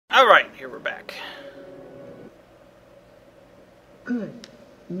Alright, here we're back. Good.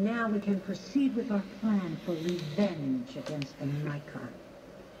 Now we can proceed with our plan for revenge against the Mycon.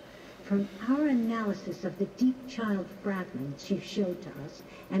 From our analysis of the deep child fragments you showed to us,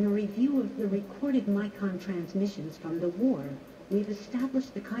 and a review of the recorded Mycon transmissions from the war, we've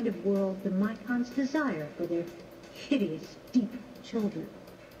established the kind of world the Mycons desire for their hideous, deep children.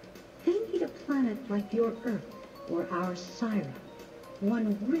 They need a planet like your Earth, or our Syra,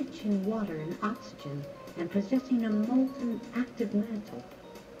 one rich in water and oxygen, and possessing a molten, active mantle.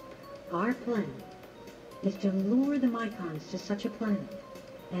 Our plan is to lure the Mycons to such a planet,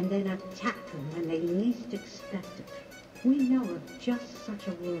 and then attack them when they least expect it. We know of just such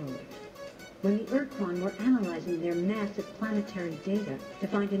a world. When the Urkon were analyzing their massive planetary data to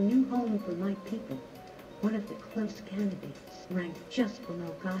find a new home for my people, one of the close candidates, ranked just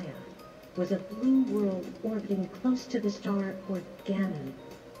below Gaia, was a blue world orbiting close to the star Organon.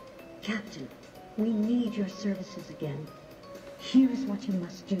 Captain, we need your services again. Here's what you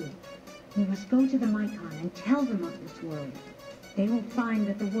must do. You must go to the Mycon and tell them of this world. They will find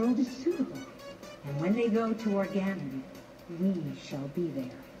that the world is suitable. And when they go to Organon, we shall be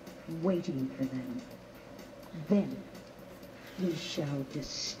there, waiting for them. Then, we shall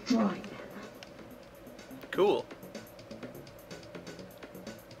destroy them. Cool.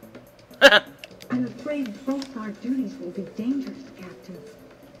 I'm afraid both our duties will be dangerous, Captain.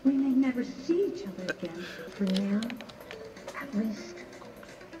 We may never see each other again. For now, at least,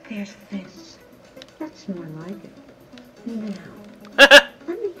 there's this. That's more like it. Now,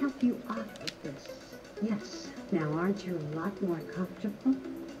 let me help you out with this. Yes. Now, aren't you a lot more comfortable?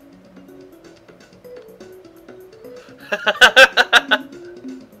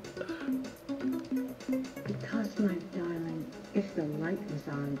 Because, my darling, if the light was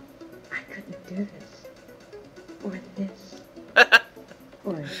on, I couldn't do this. Or this.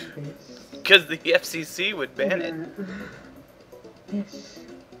 Or this. Because the FCC would ban it. This.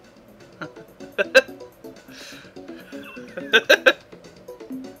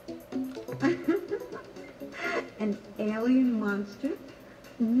 An alien monster?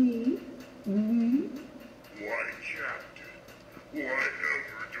 Me? Me? Why, Captain? Why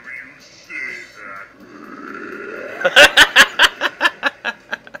ever do you say that?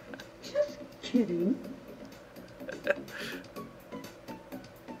 Just kidding.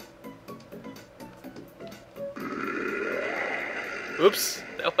 Oops,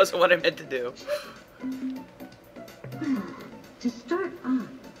 that wasn't what I meant to do. To start off,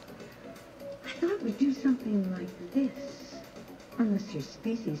 I thought we'd do something like this. Unless your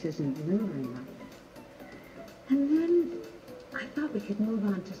species isn't lunar enough. And then, I thought we could move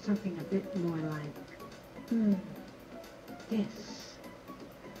on to something a bit more like, this.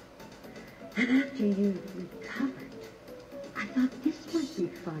 And after you've recovered, I thought this might be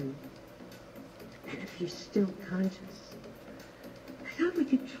fun. And if you're still conscious, I thought we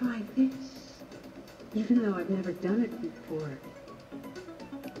could try this. Even though I've never done it before.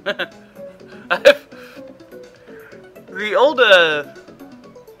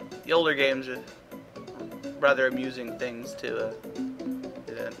 The older games are rather amusing things to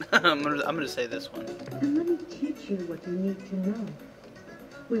do that. I'm gonna say this one. And let me teach you what you need to know.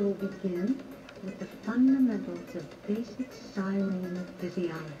 We will begin with the fundamentals of basic Siren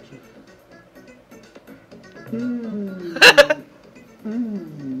physiology.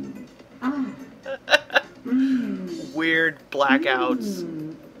 Weird blackouts.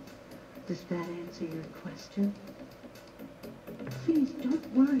 Does that answer your question? Please don't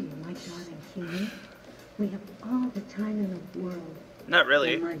worry, my darling human. We have all the time in the world. Not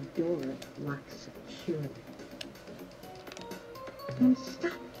really. And my door locks securely. And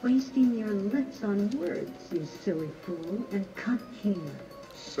stop wasting your lips on words, you silly fool, and come here.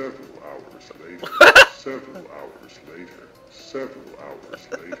 Several hours later. Several hours later. Several hours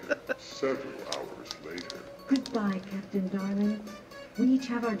later. Several hours later. Goodbye, Captain Darling. We each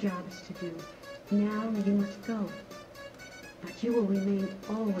have our jobs to do. Now you must go. But you will remain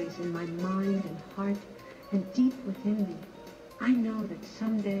always in my mind and heart and deep within me. I know that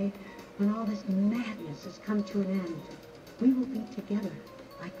someday, when all this madness has come to an end, we will be together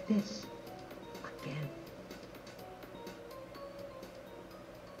like this again.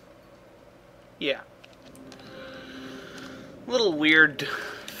 Yeah. Little weird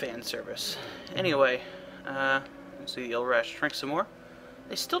fan service. Anyway, let's see the Ilrash drink some more.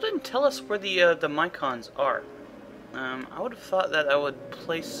 They still didn't tell us where the Mycons are. I would have thought that I would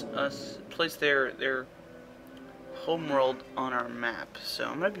place their homeworld on our map. So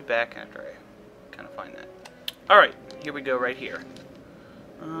I'm gonna be back after I kind of find that. All right, here we go, right here.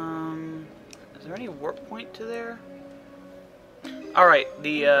 Is there any warp point to there? Alright,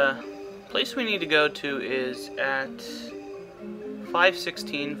 the place we need to go to is at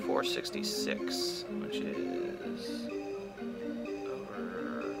 516-466, which is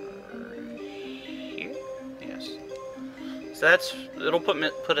over here? Yes. So it'll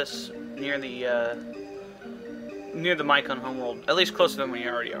put us near the Mycon homeworld, at least closer than we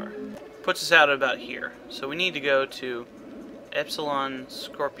already are. Puts us out at about here. So we need to go to Epsilon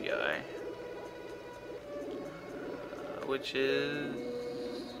Scorpii, which is...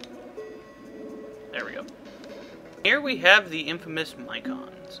 there we go. Here we have the infamous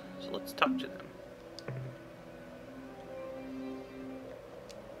Mycons, so let's talk to them.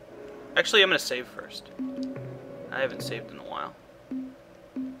 Actually, I'm going to save first. I haven't saved in a while.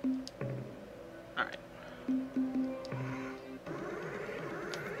 Alright.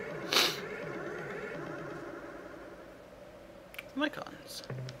 Mycons.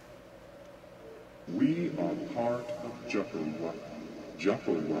 We are part of Juffalwup.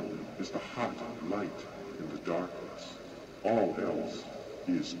 Juffalwup is the hot light in the darkness. All else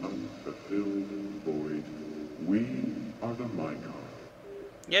is unfulfilled void. We are the Mycon.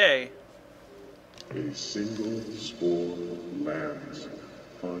 Yay. A single spore lands,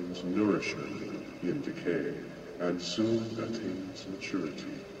 finds nourishment in decay, and soon attains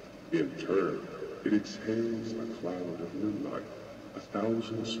maturity. In turn, it exhales a cloud of new life,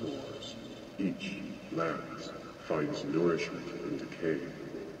 1,000 spores. Each lands, finds nourishment in decay.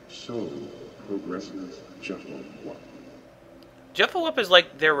 So progresses Juffalwup. Juffalwup is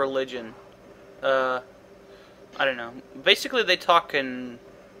like their religion. I don't know. Basically, they talk in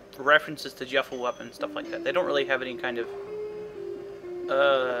references to Juffalwup and stuff like that. They don't really have any kind of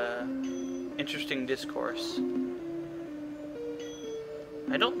interesting discourse.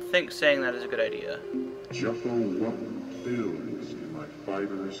 I don't think saying that is a good idea. Juffalwup builds in my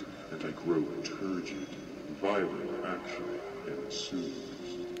fibers, and I grow turgid. Violent action ensues.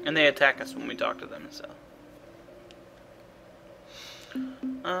 And they attack us when we talk to them, so.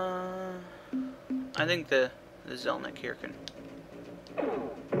 I think the Zelnik here can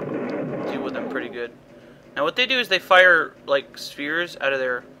deal with them pretty good. Now what they do is they fire like spheres out of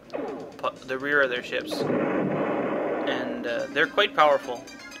the rear of their ships, and they're quite powerful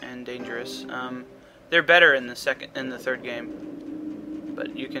and dangerous. They're better in the third game,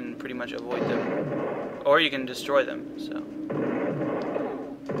 but you can pretty much avoid them, or you can destroy them. So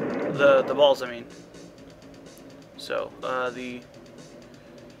the balls, I mean. So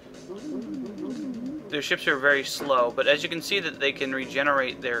their ships are very slow, but as you can see that they can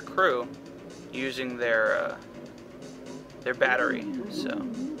regenerate their crew using their battery, so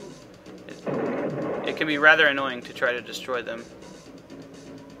it can be rather annoying to try to destroy them.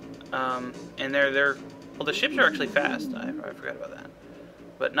 And well, the ships are actually fast. I forgot about that,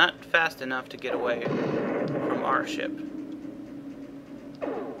 but not fast enough to get away from our ship.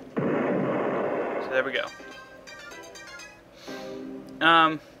 So there we go.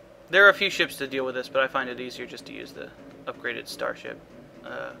 There are a few ships to deal with this, but I find it easier just to use the upgraded starship.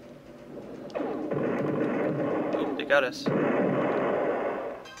 Oop, they got us.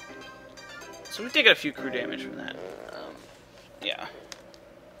 So we've taken a few crew damage from that. Yeah.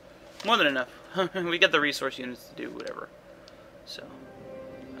 More than enough. We got the resource units to do whatever. So,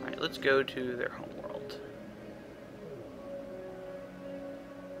 alright, let's go to their homeworld.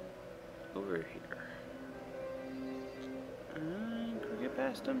 Over here. Can we get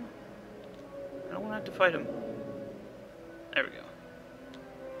past them? I don't want to have to fight him. There we go.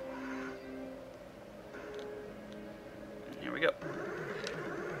 Here we go.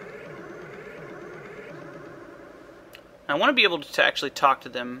 I want to be able to actually talk to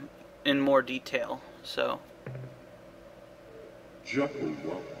them in more detail, so.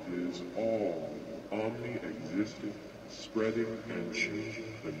 Juffalwup is all omni-existent, spreading and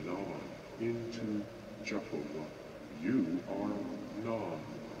changing the Nom into Juffalwup. You are Nom,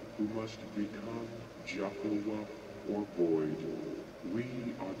 who must become Juffalwup or void. We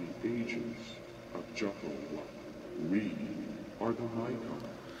are the agents of Juffalwup. We are the Mycon.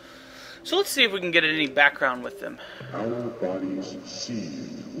 So let's see if we can get any background with them. Our bodies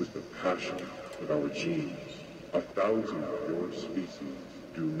seethe with the passion of our genes. 1,000 of your species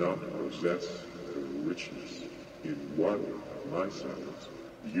do not possess the richness in one of my cells.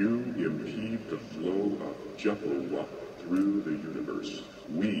 You impede the flow of Juffalwup through the universe.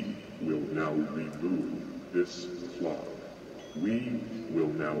 We will now remove this flaw. We will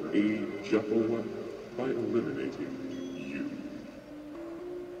now aid Juffalwup by eliminating you.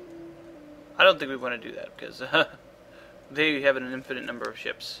 I don't think we want to do that, because they have an infinite number of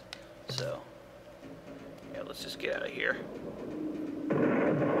ships. So, yeah, let's just get out of here.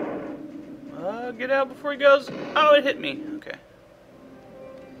 Get out before he goes. Oh, it hit me. Okay.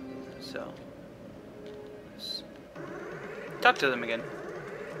 So let's talk to them again.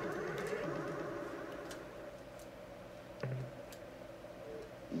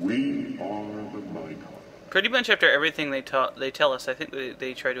 We are the Mycon. Pretty much after everything they tell us, I think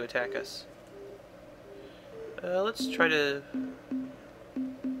they try to attack us. Let's try to...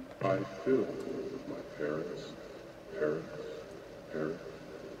 I fill with my parents, parents, parents,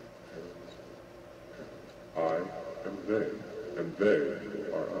 parents. I am they, and they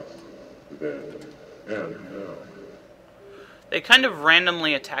are us. Then and now. They kind of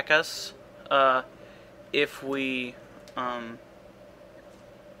randomly attack us, if we,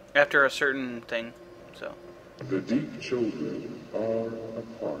 after a certain thing, so. The deep children are a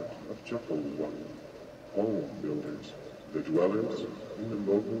part of Jehovah, home builders, the dwellers in the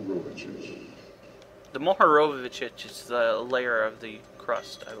Mohorovicic. The Mohorovicic is the layer of the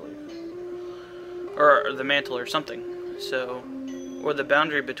crust, I believe. Or the mantle or something. So, or the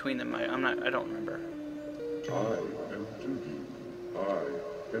boundary between them, I don't remember. I am Dugi. I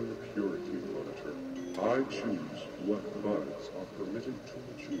am the purity monitor. I choose what buds are permitted to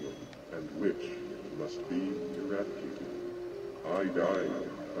mature and which must be eradicated. I died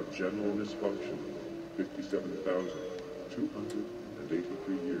of general dysfunction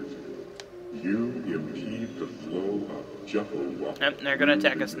 57,283 years ago. You impede the flow of Jehovah. Yep, they're gonna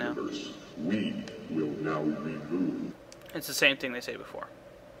attack us now. We will now remove. It's the same thing they say before.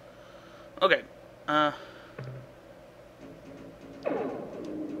 Okay. So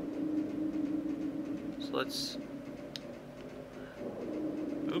let's...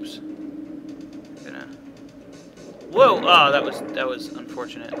 Oops. Gonna... Whoa! Oh, that was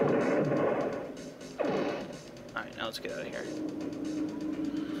unfortunate. Alright, now let's get out of here.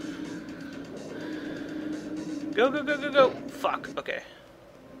 Go, go, go, go, go! Fuck, okay.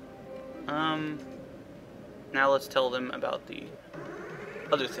 Now let's tell them about the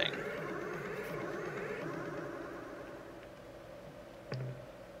other thing.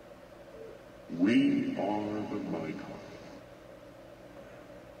 We are the Mycon.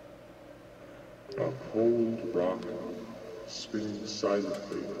 A cold rock spinning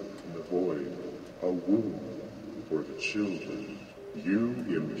silently in the void, a womb for the children. You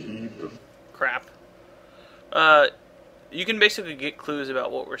impede the... Crap. You can basically get clues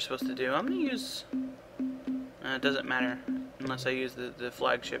about what we're supposed to do. I'm gonna use... it doesn't matter, unless I use the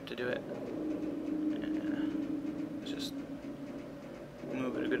flagship to do it. Let's just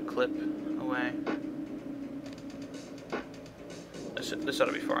move at a good clip away. This ought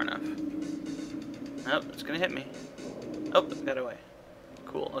to be far enough. Nope, it's gonna hit me. Oh, it got away.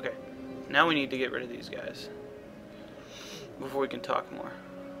 Cool, okay. Now we need to get rid of these guys before we can talk more.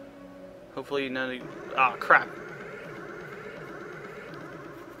 Hopefully none of you... Ah, crap.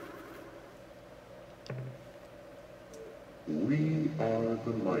 We are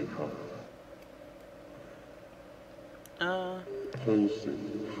the Mycon.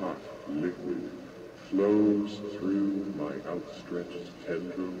 Pulsing hot liquid flows through my outstretched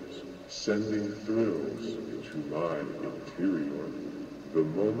tendrils, sending thrills into my interior. The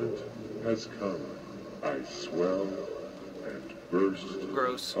moment has come. I swell and burst.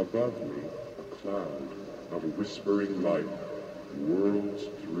 Gross. Above me, a cloud of whispering light whirls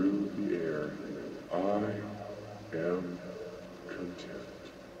through the air. I am content.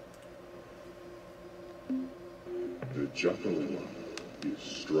 The Jehovah is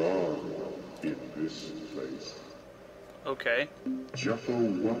strong in this place. Okay.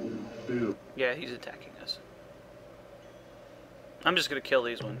 Jehovah filled. Yeah, he's attacking us. I'm just gonna kill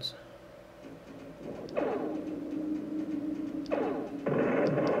these ones.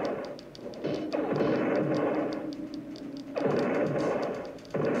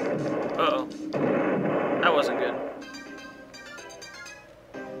 Uh-oh. That wasn't good.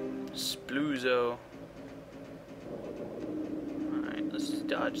 Sploozo. Alright, let's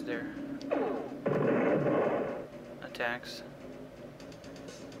dodge their attacks.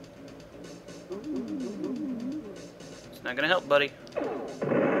 It's not gonna help, buddy.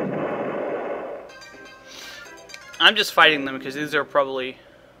 I'm just fighting them because these are probably...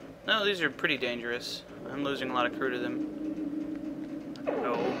 No, these are pretty dangerous. I'm losing a lot of crew to them.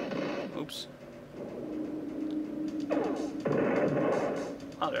 Oh. Oops.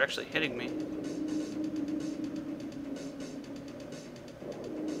 Oh, they're actually hitting me.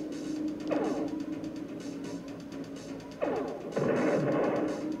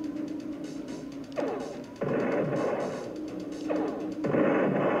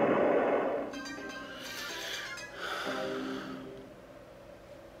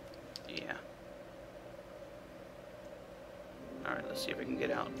 Yeah. Alright, let's see if we can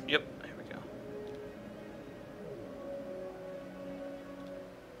get out. Yep, there we go.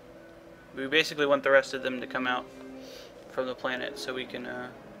 We basically want the rest of them to come out from the planet so we can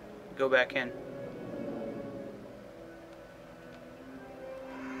go back in.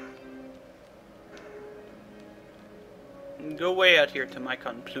 Go way out here to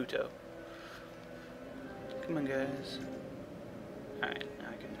Mycon Pluto. Come on, guys. Alright, now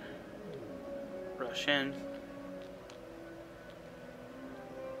I can rush in.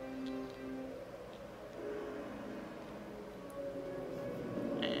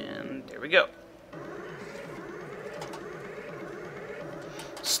 And there we go.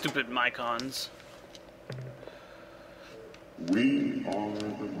 Stupid Mycons. We are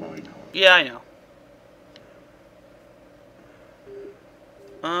the Mycons. Yeah, I know.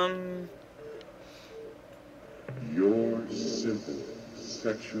 Your simple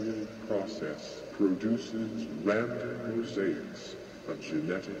sexual process produces random mosaics of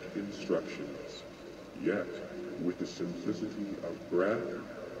genetic instructions. Yet, with the simplicity of breath,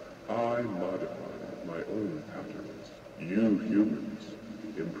 I modify my own patterns. You humans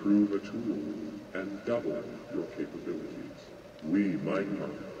improve a tool and double your capabilities. We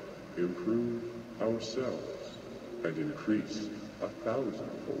Mycon improve ourselves and increase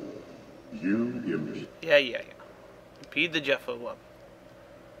 1,000-fold. You Yeah. Impede the Jeffo-Wub.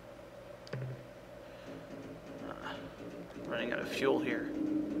 Running out of fuel here.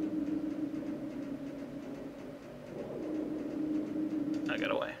 I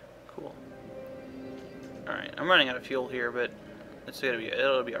got away. Cool. Alright, I'm running out of fuel here, but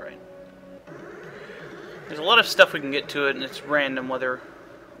it'll be alright. There's a lot of stuff we can get to it, and it's random whether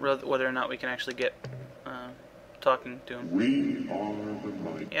or not we can actually get talking to him. We are the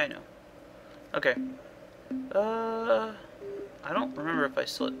Mycon. Yeah, I know. Okay. I don't remember if I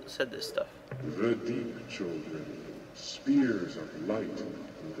said this stuff. The deep children, spears of light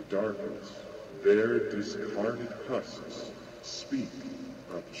in the darkness, their discarded husks speak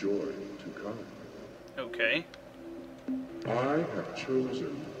of joy to come. Okay. I have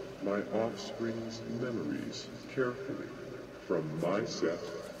chosen my offspring's memories carefully from my set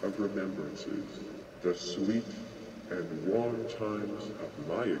of remembrances, the sweet and warm times of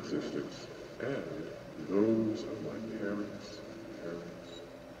my existence, and those of my parents' parents.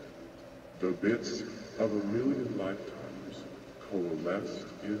 The bits of 1,000,000 lifetimes coalesced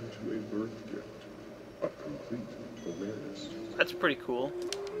into a birth gift of complete awareness. That's pretty cool,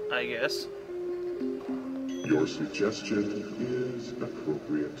 I guess. Your suggestion is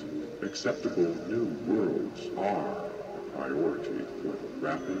appropriate. Acceptable new worlds are a priority for the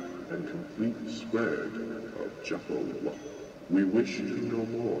rapid and complete spread of Jeffo-Wub. We wish to know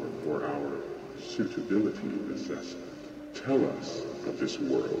more for our suitability assessment. Tell us of this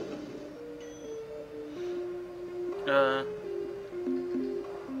world.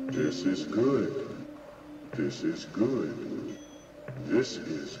 This is good. This is good. This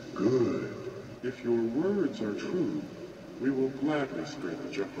is good. If your words are true, we will gladly spread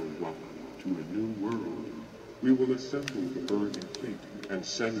the Jeffo-Wub to a new world. We will assemble the burning fleet and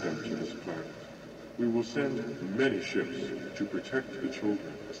send them to this planet. We will send many ships to protect the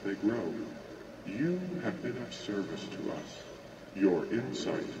children as they grow. You have been of service to us. Your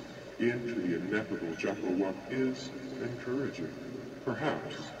insight into the ineffable Jeffo-Wub is encouraging.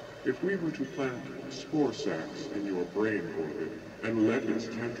 Perhaps, if we were to plant spore sacs in your brain orbit and let its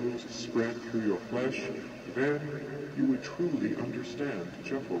tendrils spread through your flesh, then you would truly understand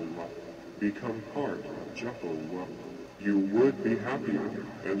Jeffo-Wub. Become part of Jeffo-Wub. You would be happier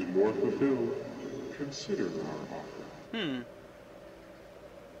and more fulfilled. Consider our offer.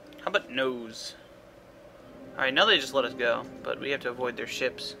 How about nose? Alright, now they just let us go, but we have to avoid their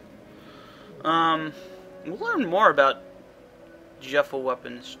ships. We'll learn more about Jeffo-Wub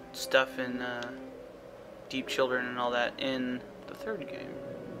and stuff in Deep Children and all that in the third game.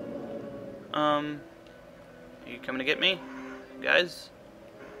 Are you coming to get me, guys?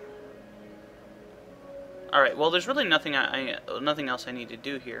 Alright, well there's really nothing nothing else I need to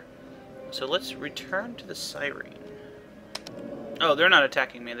do here. So let's return to the Cyrene. Oh, they're not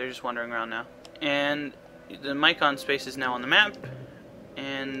attacking me, they're just wandering around now. And the Mycon space is now on the map,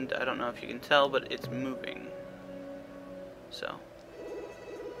 and I don't know if you can tell, but it's moving. So.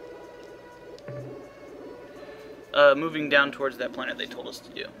 Moving down towards that planet they told us to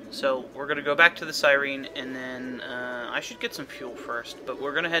do. So, we're going to go back to the Cyrene, and then I should get some fuel first, but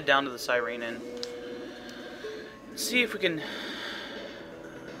we're going to head down to the Cyrene and see if we can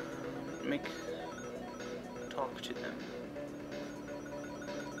talk to them.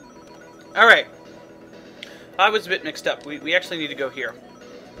 Alright. I was a bit mixed up. We actually need to go here.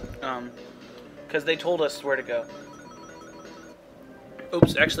 Because they told us where to go.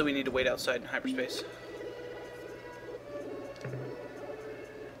 Oops, actually we need to wait outside in hyperspace.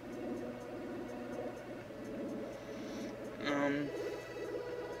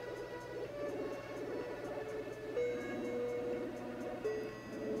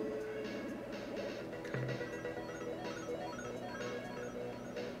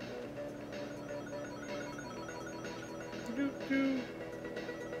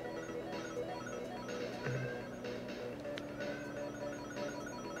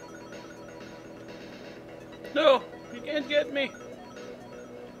 No, you can't get me.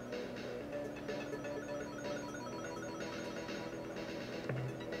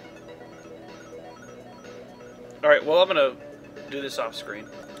 Alright, well, I'm gonna do this off screen.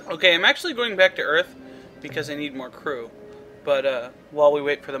 Okay, I'm actually going back to Earth because I need more crew. But, while we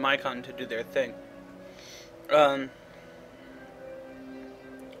wait for the Mycon to do their thing. So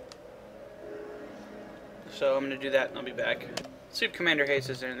I'm gonna do that and I'll be back. See if Commander Hayes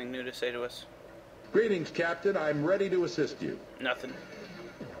has anything new to say to us. Greetings, Captain. I'm ready to assist you. Nothing.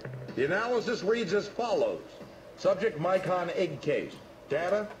 The analysis reads as follows. Subject Mycon egg case.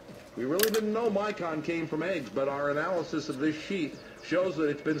 Data? We really didn't know Mycon came from eggs, but our analysis of this sheet shows that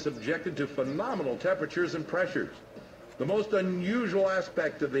it's been subjected to phenomenal temperatures and pressures. The most unusual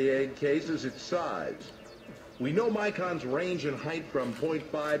aspect of the egg case is its size. We know Mycons range in height from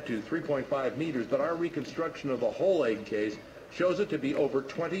 0.5 to 3.5 meters, but our reconstruction of the whole egg case shows it to be over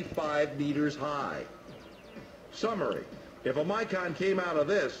 25 meters high. Summary. If a Mycon came out of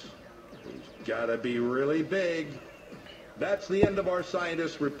this, it's gotta be really big. That's the end of our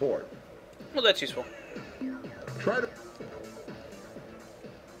scientist's report. Well, that's useful. Try to...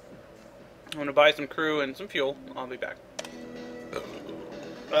 I'm gonna buy some crew and some fuel. I'll be back.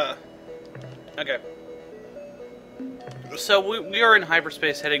 Okay. So we are in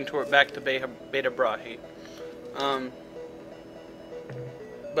hyperspace heading back to Beta Brahe.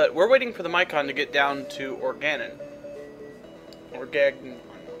 But we're waiting for the Mycon to get down to Organon.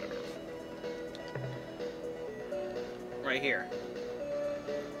 Right here.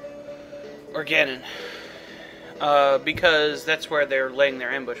 Organon. Because that's where they're laying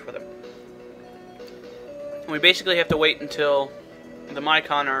their ambush for them. We basically have to wait until the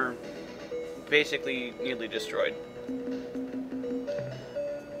Mycon are basically nearly destroyed.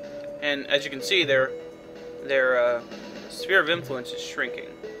 And as you can see, their sphere of influence is shrinking.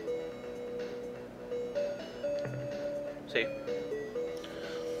 See?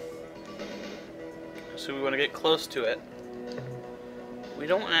 So we want to get close to it. We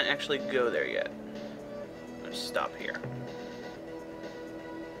don't want to actually go there yet. Let's stop here.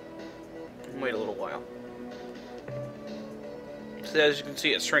 And wait a little while. So as you can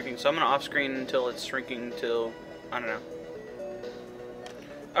see, it's shrinking. So I'm going to off-screen until it's shrinking till, I don't know.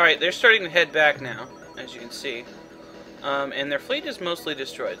 Alright, they're starting to head back now, as you can see. And their fleet is mostly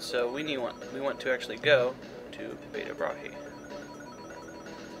destroyed, so we want to actually go to Beta Brahe.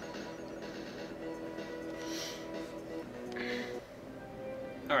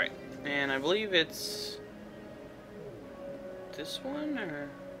 Alright, and I believe it's this one, or...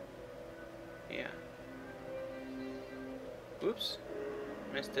 yeah. Oops.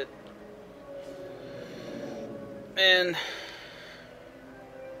 Missed it. And...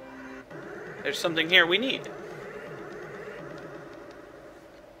 there's something here we need.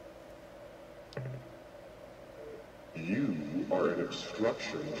 You are an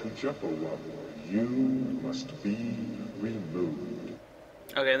obstruction to Jeppo. You must be removed.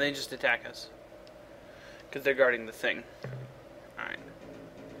 Okay, they just attack us. Because they're guarding the thing. Alright.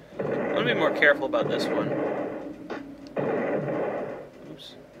 I'm gonna be more careful about this one.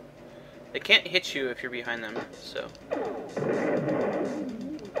 Oops. They can't hit you if you're behind them, so...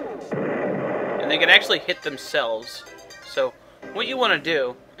 and they can actually hit themselves. So, what you want to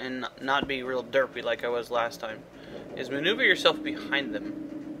do, and not be real derpy like I was last time, is maneuver yourself behind them.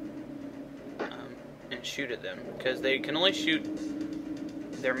 And shoot at them. Because they can only shoot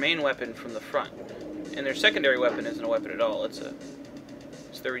their main weapon from the front. And their secondary weapon isn't a weapon at all. It's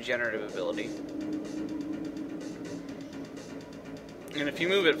their regenerative ability. And if you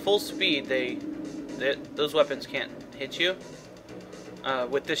move at full speed, those weapons can't hit you.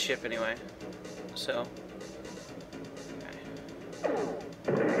 With this ship, anyway. So. Okay.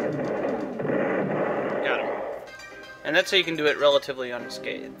 Got him. And that's how you can do it relatively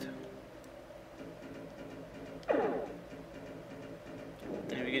unscathed.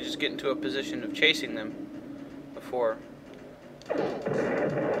 And if you could just get into a position of chasing them before.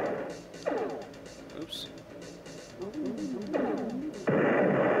 Oops.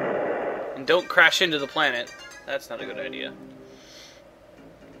 And don't crash into the planet. That's not a good idea.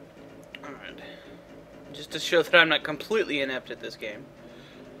 Alright. Just to show that I'm not completely inept at this game.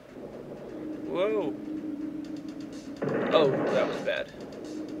 Whoa. Oh, that was bad.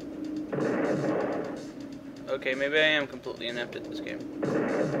 Okay, maybe I am completely inept at this game.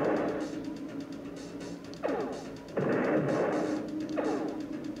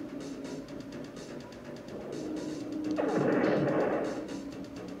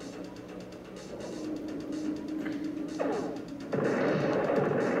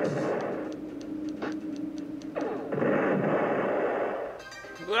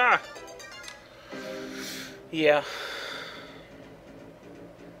 Ah! Yeah.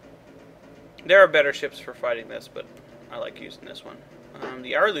 There are better ships for fighting this, but I like using this one.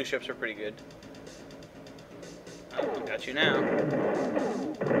 The Arlu ships are pretty good. Oh, got you now.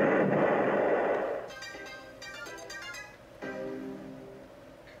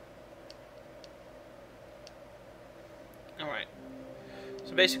 Alright.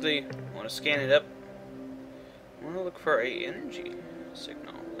 So basically, I want to scan it up. I want to look for a energy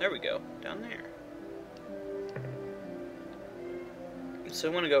signal. There we go. Down there. So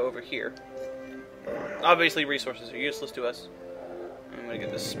I want to go over here. Obviously, resources are useless to us. I'm going to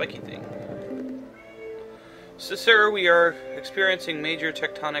get this spiky thing. So, sir, we are experiencing major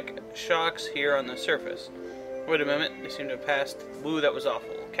tectonic shocks here on the surface. Wait a minute, they seem to have passed. Woo, that was awful.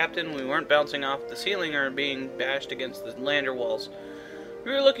 Captain, we weren't bouncing off the ceiling or being bashed against the lander walls.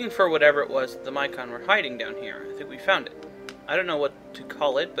 We were looking for whatever it was that the Mycon were hiding down here. I think we found it. I don't know what to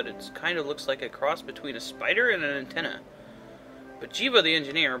call it, but it kind of looks like a cross between a spider and an antenna. But Jiva, the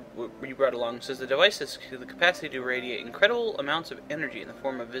engineer you brought along, says the device has the capacity to radiate incredible amounts of energy in the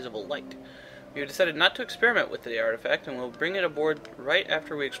form of visible light. We have decided not to experiment with the artifact, and we'll bring it aboard right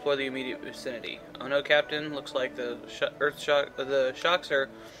after we explore the immediate vicinity. Oh no, Captain, looks like the the shocks are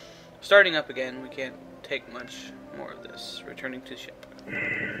starting up again. We can't take much more of this. Returning to ship.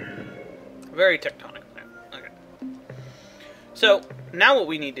 Very tectonic plant. Okay. So, now what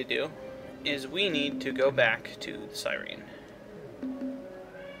we need to do is we need to go back to the Cyrene.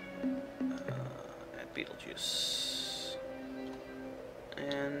 At Beetlejuice.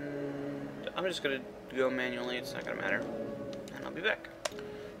 And I'm just going to go manually, it's not going to matter. And I'll be back.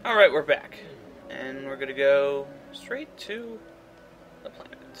 Alright, we're back. And we're going to go straight to the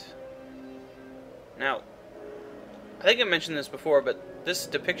planet. Now, I think I mentioned this before, but this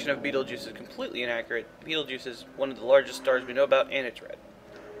depiction of Betelgeuse is completely inaccurate. Betelgeuse is one of the largest stars we know about, and it's red.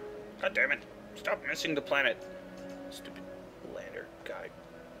 God damn it. Stop missing the planet. Stupid lander guy.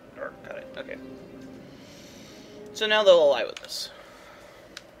 Got it. Okay. So now they'll ally with us.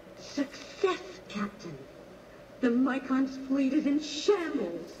 Success, Captain. The Mycon's fleet is in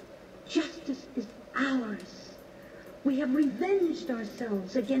shambles. Justice is ours. We have revenged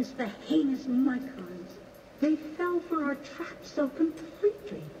ourselves against the heinous Mycons. They fell for our trap so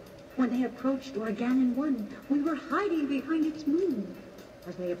completely. When they approached Organon 1, we were hiding behind its moon.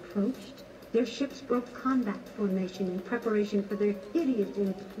 As they approached, their ships broke combat formation in preparation for their hideous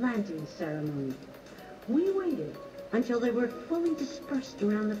implanting ceremony. We waited until they were fully dispersed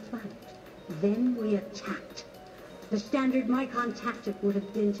around the planet. Then we attacked. The standard Mycon tactic would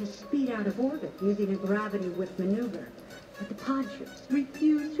have been to speed out of orbit using a gravity-whip maneuver. But the pod ships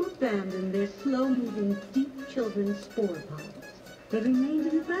refused to abandon their slow-moving, deep children's spore pods. They remained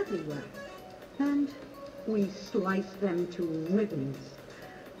in the gravity well. And we sliced them to ribbons.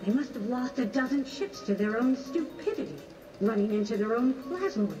 They must have lost a dozen ships to their own stupidity, running into their own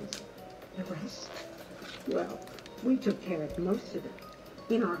plasmoids. The rest? Well, we took care of most of it,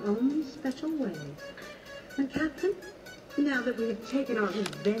 in our own special ways. And Captain, now that we have taken our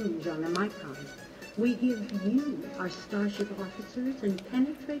revenge on the Mycons, we give you our starship officers and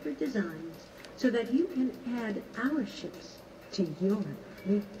penetrator designs so that you can add our ships to your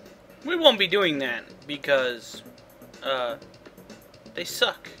fleet. We won't be doing that because, they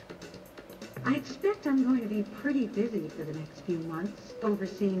suck. I expect I'm going to be pretty busy for the next few months,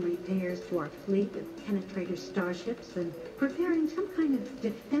 overseeing repairs to our fleet of penetrator starships and preparing some kind of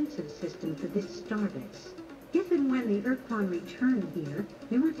defensive system for this starbase. If and when the Urquan return here,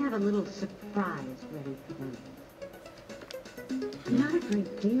 we might have a little surprise ready for them. Not a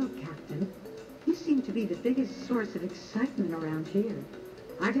great deal, Captain. You seem to be the biggest source of excitement around here.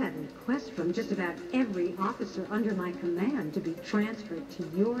 I've had requests from just about every officer under my command to be transferred to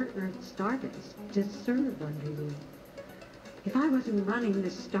your Earth starbase to serve under you. If I wasn't running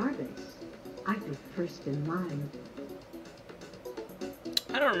this starbase, I'd be first in line.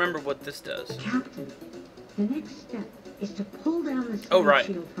 I don't remember what this does. Captain, the next step is to pull down the right.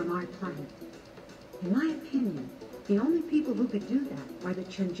 shield from our planet. In my opinion, the only people who could do that are the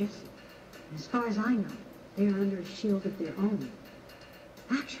Cherngessi. As far as I know, they are under a shield of their own.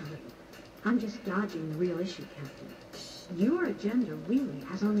 Actually, I'm just dodging the real issue, Captain. Your agenda really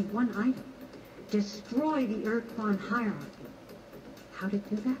has only one item. Destroy the Urquan hierarchy. How to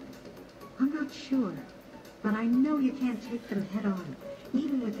do that? I'm not sure. But I know you can't take them head on,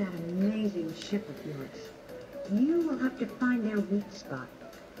 even with that amazing ship of yours. You will have to find their weak spot,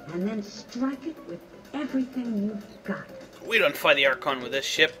 and then strike it with everything you've got. We don't fight the Archon with this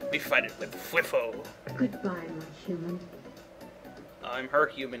ship, we fight it with Fwifo. Goodbye, my human. I'm her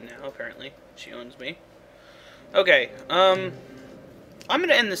human now, apparently. She owns me. Okay, I'm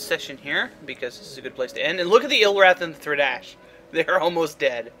gonna end this session here, because this is a good place to end. And look at the Ilrath and the Thredash. They're almost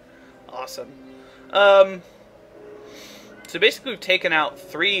dead. Awesome. So basically we've taken out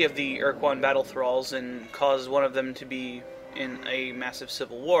 3 of the Urquan battle thralls and caused one of them to be in a massive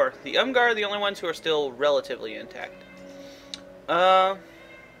civil war. The Umgar are the only ones who are still relatively intact. On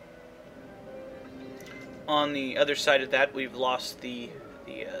the other side of that, we've lost the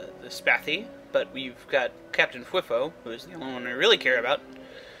Spathi, but we've got Captain Fwifo, who is the only one I really care about.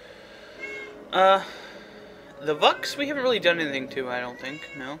 The Vux we haven't really done anything to, I don't think,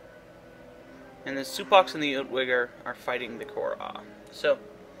 no. And the Supox and the Utwigger are fighting the Korra. So,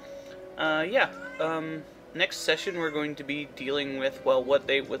 yeah. Next session we're going to be dealing with, well, what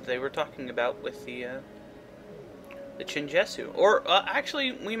they were talking about with the Chinjesu. Or,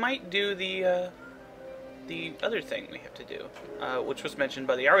 actually, we might do the other thing we have to do, which was mentioned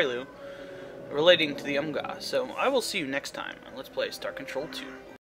by the Arilu, relating to the Umga. So, I will see you next time on Let's Play Star Control 2.